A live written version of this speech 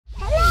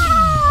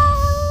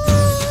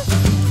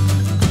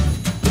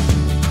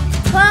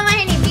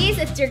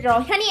your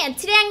girl Hyunee, and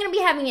today I'm going to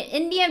be having an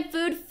Indian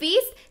food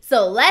feast.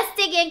 So let's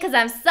dig in because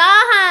I'm so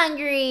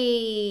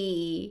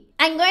hungry.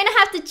 I'm going to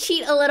have to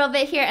cheat a little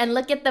bit here and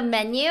look at the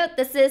menu.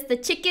 This is the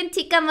chicken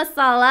tikka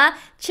masala,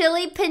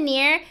 chili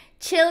paneer,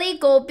 chili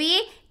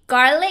gobi,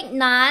 garlic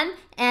naan,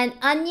 and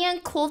onion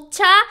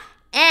kulcha.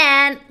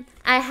 And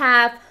I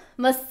have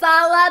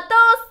masala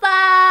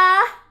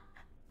dosa.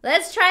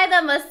 Let's try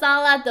the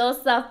masala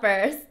dosa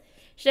first.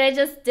 Should I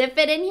just dip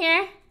it in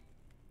here?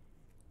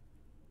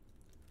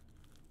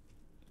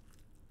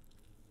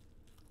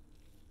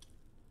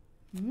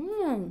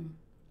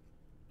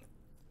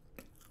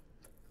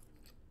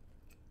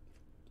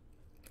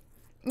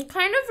 It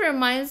kind of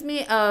reminds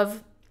me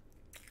of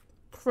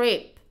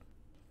crepe,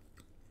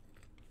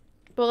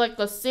 but like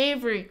a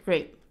savory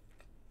crepe.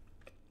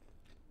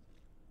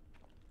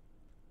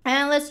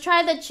 And let's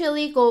try the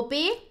chili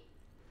gobi.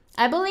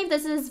 I believe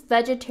this is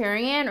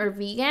vegetarian or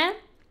vegan.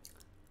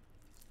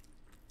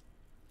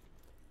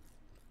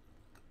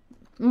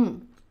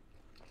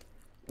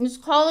 It's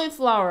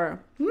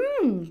cauliflower.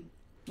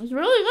 It's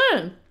really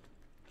good.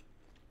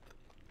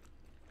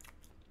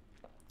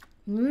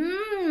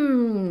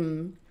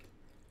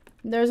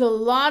 There's a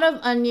lot of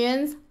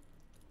onions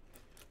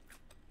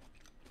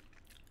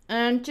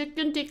and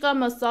chicken tikka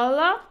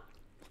masala.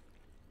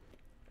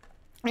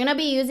 I'm gonna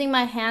be using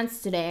my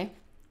hands today.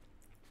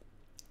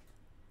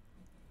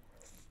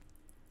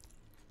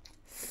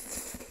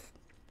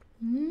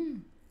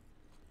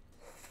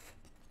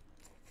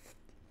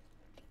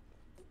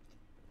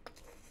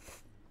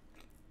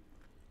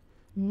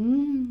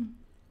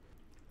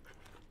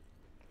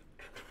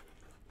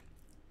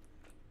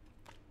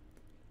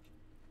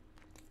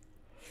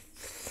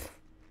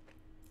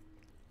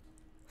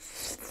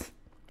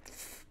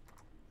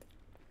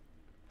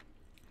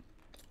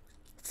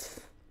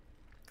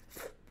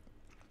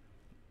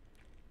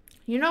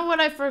 You know what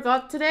I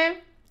forgot today?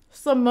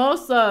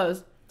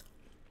 Samosas.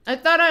 I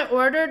thought I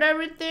ordered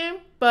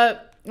everything,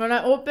 but when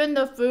I opened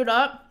the food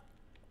up,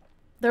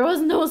 there was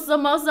no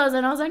samosas,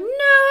 and I was like, no!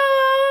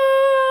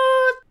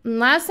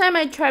 Last time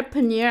I tried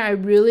paneer, I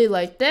really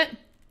liked it.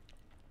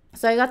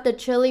 So I got the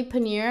chili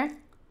paneer.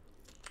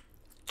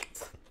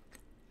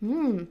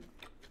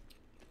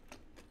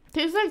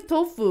 Tastes like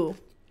tofu.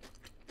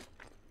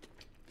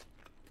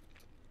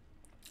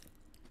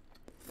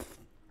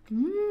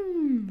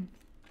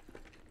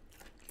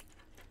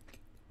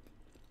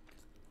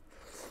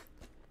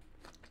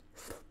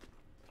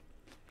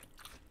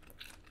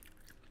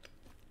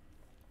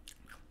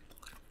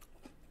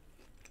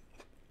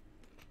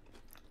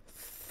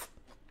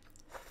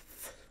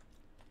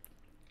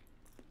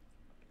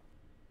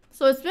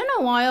 So it's been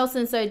a while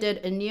since I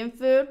did Indian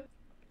food.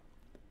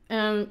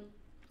 And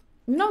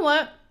you know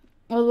what?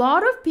 A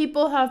lot of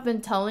people have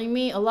been telling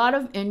me, a lot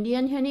of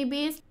Indian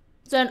honeybees,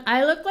 said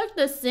I look like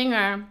the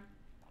singer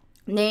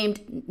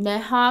named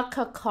Neha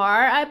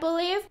Kakkar, I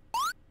believe.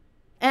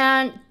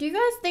 And do you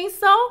guys think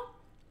so?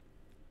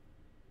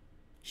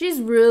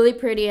 She's really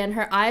pretty and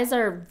her eyes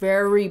are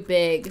very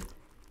big.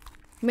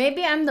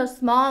 Maybe I'm the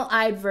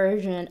small-eyed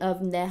version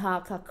of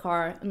Neha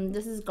Kakkar. And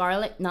this is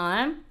garlic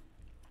naan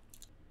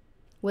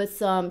with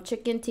some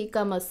chicken tikka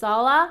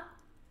masala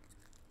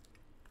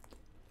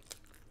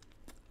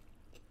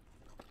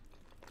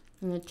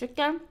and the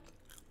chicken.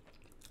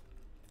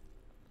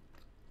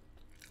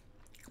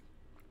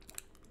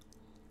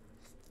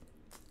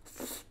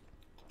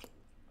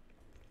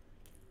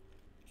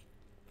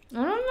 I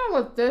don't know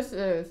what this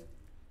is.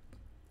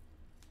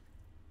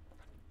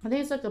 I think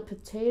it's like a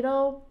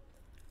potato.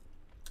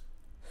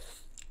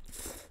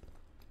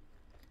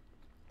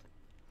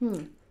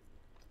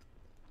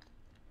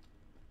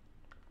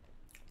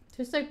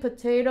 Tastes like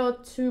potato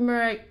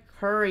turmeric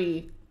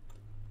curry.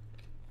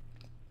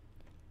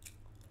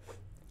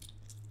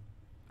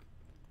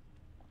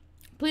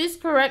 Please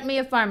correct me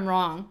if I'm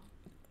wrong.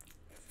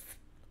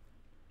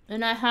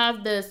 And I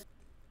have this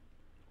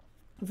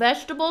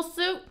vegetable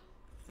soup.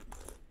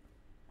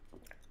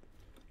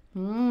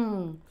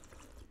 And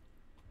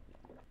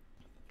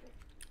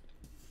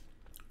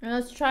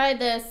let's try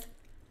this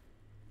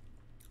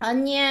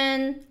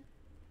onion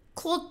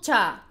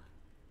kulcha.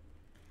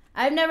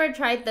 I've never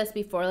tried this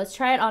before. Let's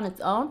try it on its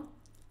own.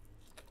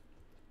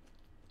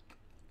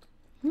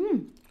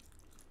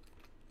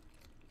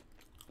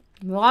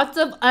 Lots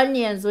of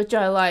onions, which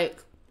I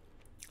like.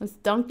 Let's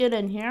dunk it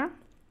in here.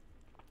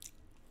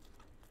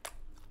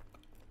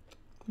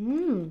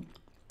 You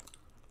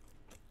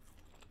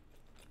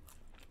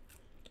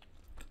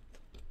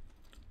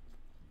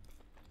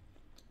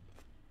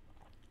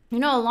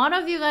know, a lot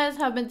of you guys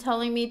have been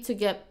telling me to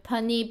get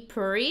pani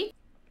puri,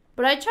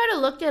 but I tried to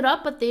look it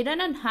up, but they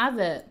didn't have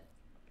it.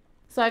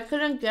 So I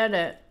couldn't get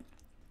it.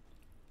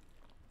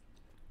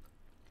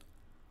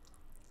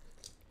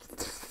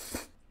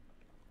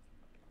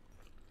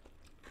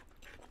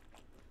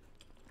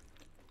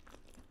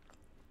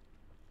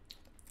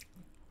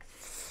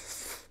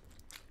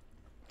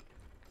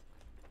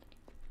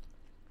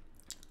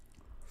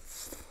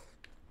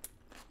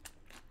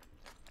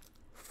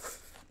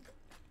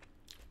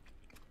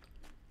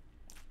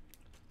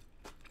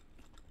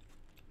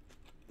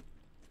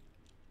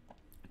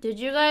 Did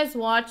you guys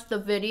watch the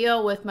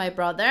video with my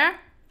brother?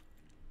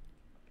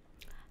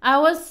 I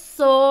was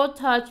so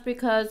touched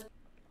because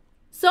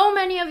so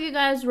many of you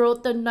guys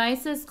wrote the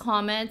nicest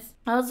comments.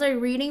 I was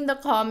like reading the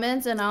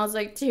comments and I was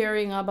like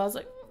tearing up. I was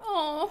like,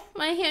 oh,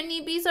 my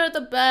HyuneeBees are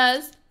the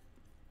best.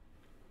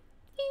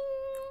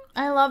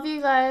 I love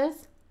you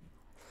guys.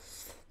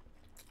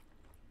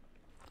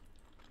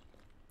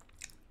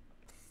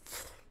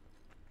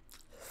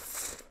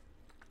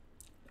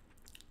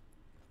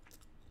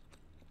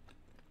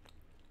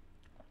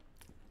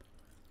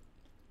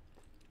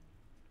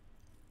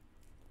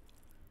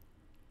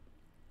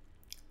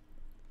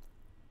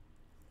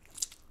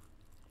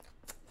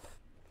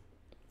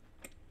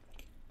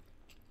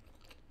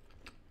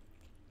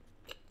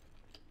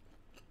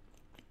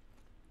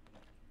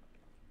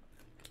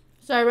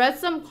 So I read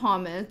some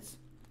comments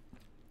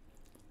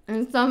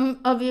and some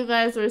of you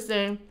guys were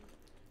saying,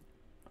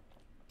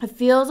 it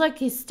feels like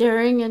he's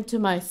staring into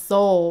my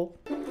soul.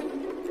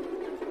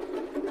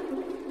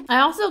 I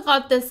also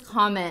got this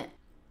comment.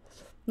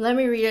 Let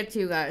me read it to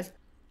you guys.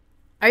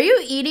 Are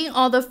you eating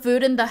all the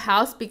food in the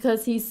house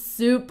because he's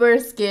super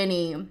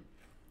skinny?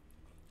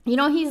 You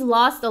know, he's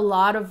lost a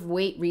lot of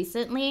weight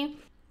recently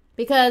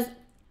because,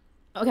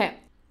 okay.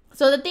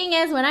 So the thing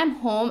is, when I'm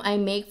home, I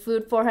make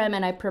food for him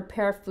and I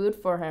prepare food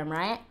for him,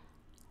 right?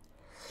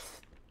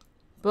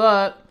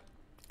 But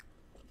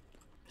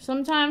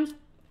sometimes,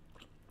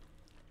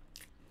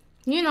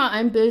 you know,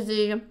 I'm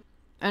busy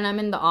and I'm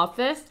in the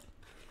office.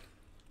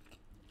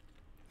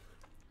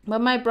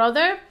 But my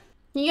brother,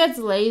 he gets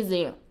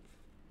lazy.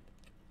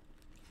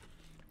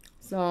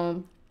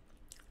 So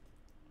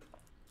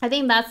I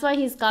think that's why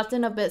he's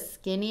gotten a bit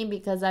skinny,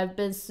 because I've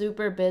been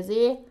super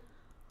busy.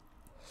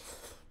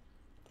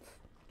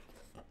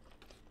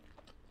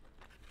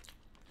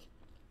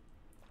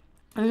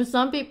 And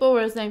some people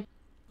were saying,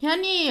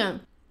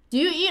 Hyunee, do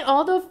you eat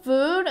all the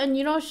food and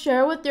you don't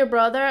share with your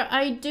brother?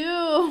 I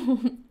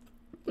do.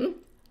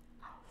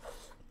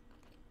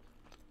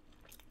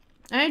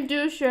 I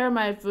do share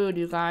my food,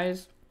 you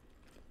guys.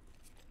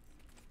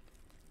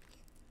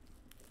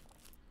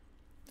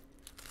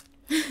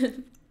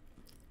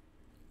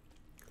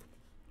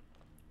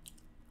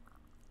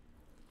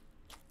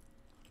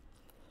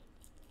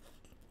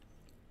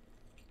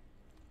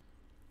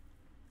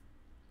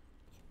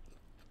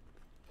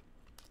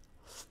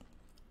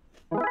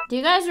 Do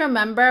you guys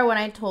remember when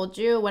I told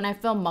you when I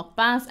film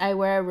mukbangs, I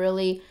wear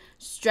really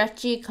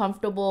stretchy,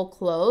 comfortable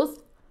clothes?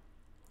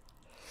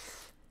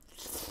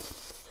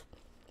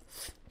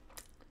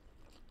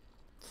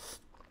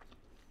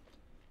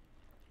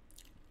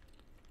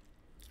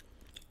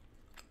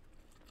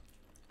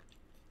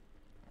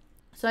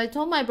 So I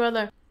told my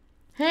brother,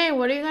 hey,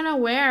 what are you gonna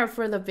wear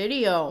for the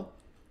video?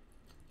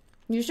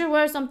 You should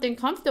wear something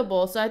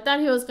comfortable. So I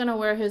thought he was gonna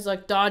wear his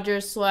like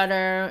Dodgers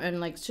sweater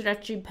and like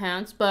stretchy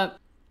pants, but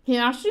he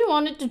actually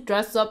wanted to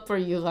dress up for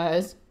you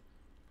guys.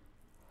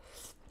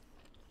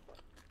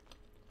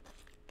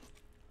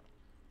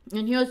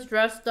 And he was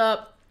dressed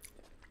up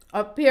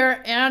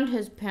here and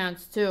his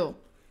pants too.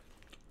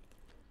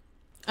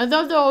 I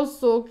thought that was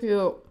so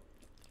cute.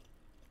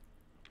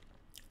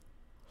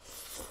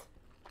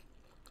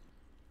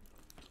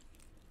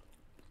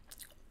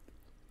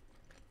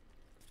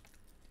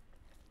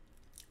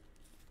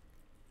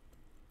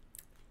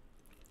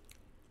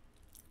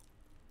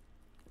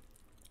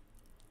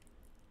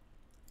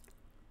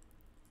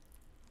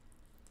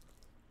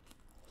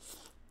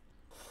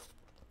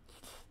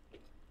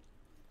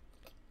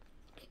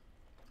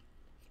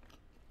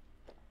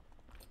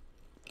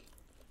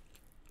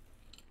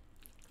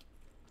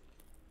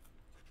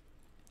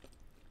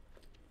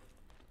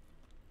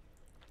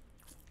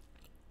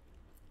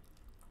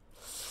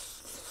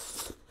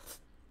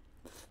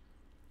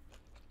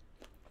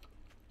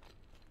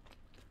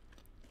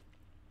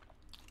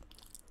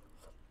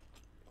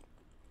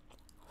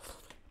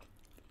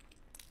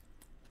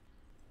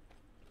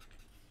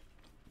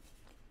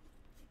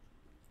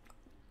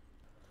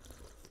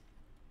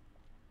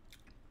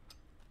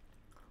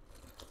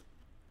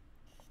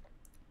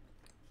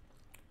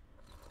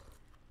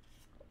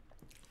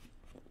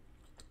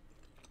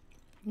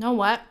 You know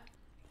what?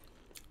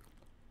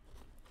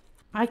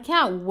 I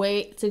can't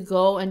wait to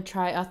go and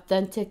try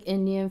authentic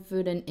Indian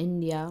food in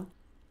India.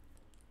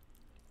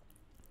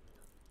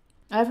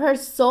 I've heard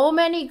so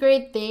many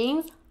great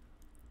things.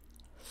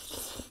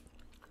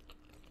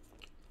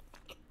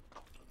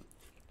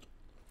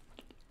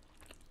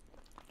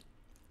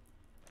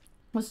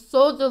 It's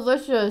so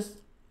delicious.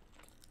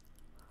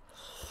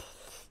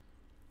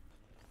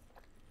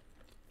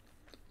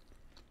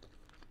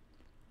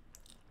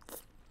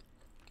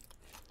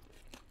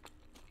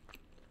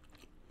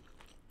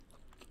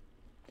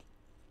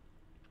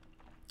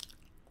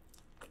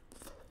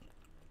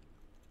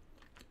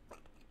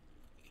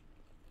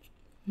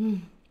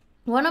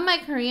 One of my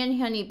Korean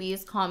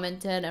HyuneeBees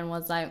commented and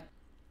was like,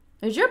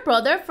 is your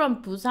brother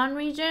from Busan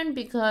region?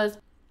 Because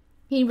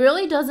he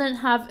really doesn't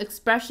have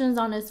expressions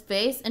on his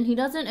face and he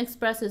doesn't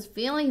express his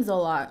feelings a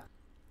lot.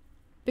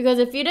 Because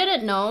if you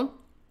didn't know,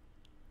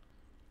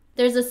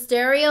 There's a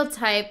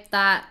stereotype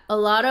that a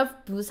lot of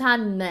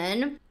Busan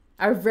men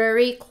are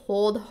very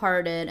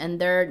cold-hearted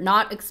and they're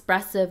not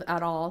expressive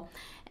at all.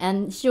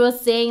 And she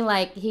was saying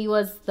like he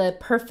was the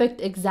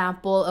perfect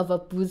example of a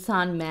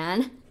Busan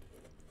man.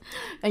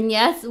 And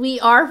yes, we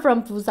are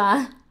from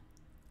Busan.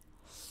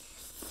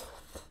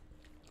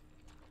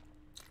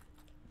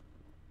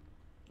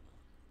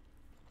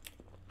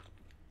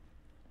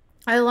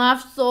 I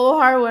laughed so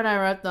hard when I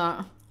read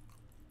that.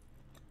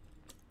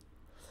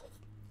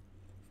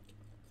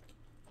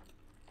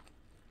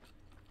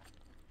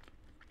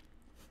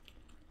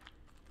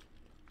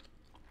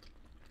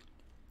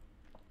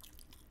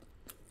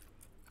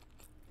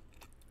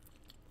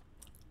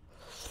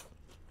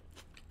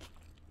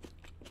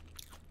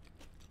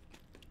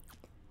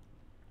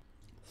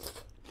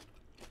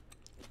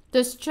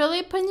 This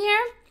chili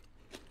paneer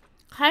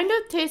kind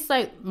of tastes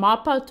like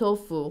mappa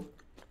tofu.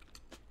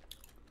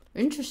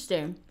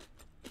 Interesting.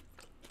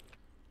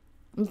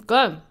 It's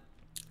good.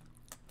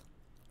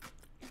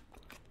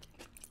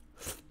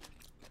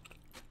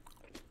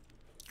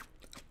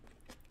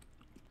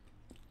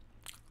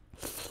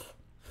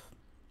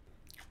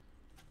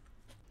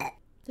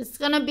 This is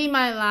gonna be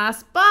my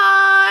last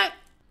bite.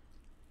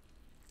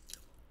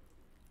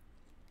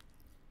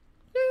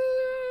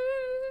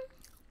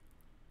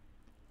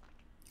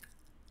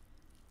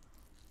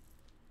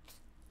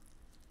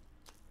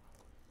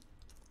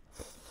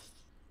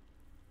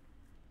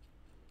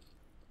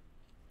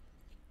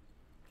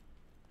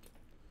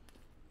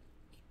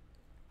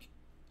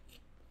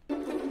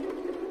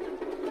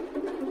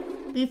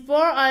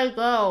 Before I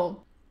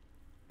go,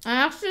 I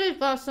actually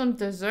got some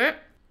dessert.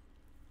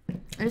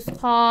 It's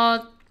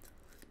called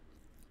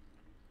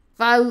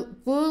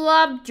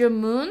gulab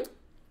jamun.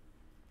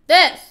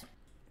 This.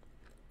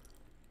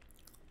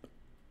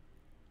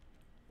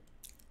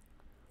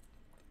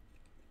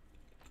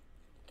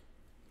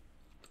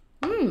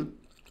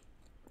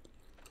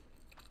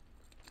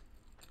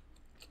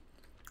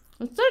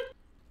 It's like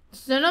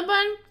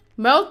cinnamon,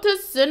 melted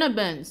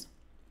cinnamons.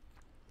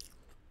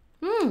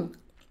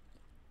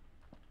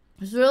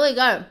 It's really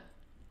good.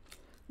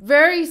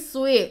 Very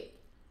sweet.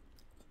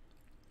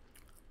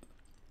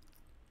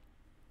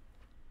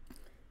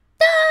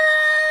 Done!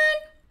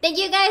 Thank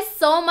you guys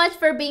so much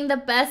for being the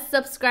best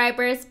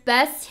subscribers,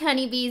 best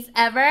honeybees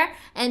ever.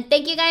 And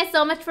thank you guys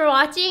so much for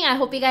watching. I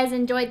hope you guys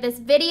enjoyed this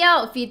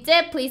video. If you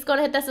did, please go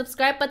to hit the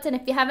subscribe button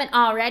if you haven't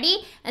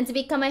already. And to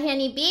become a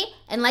honeybee.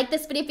 And like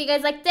this video if you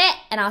guys liked it.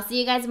 And I'll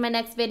see you guys in my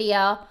next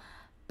video.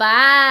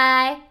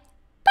 Bye!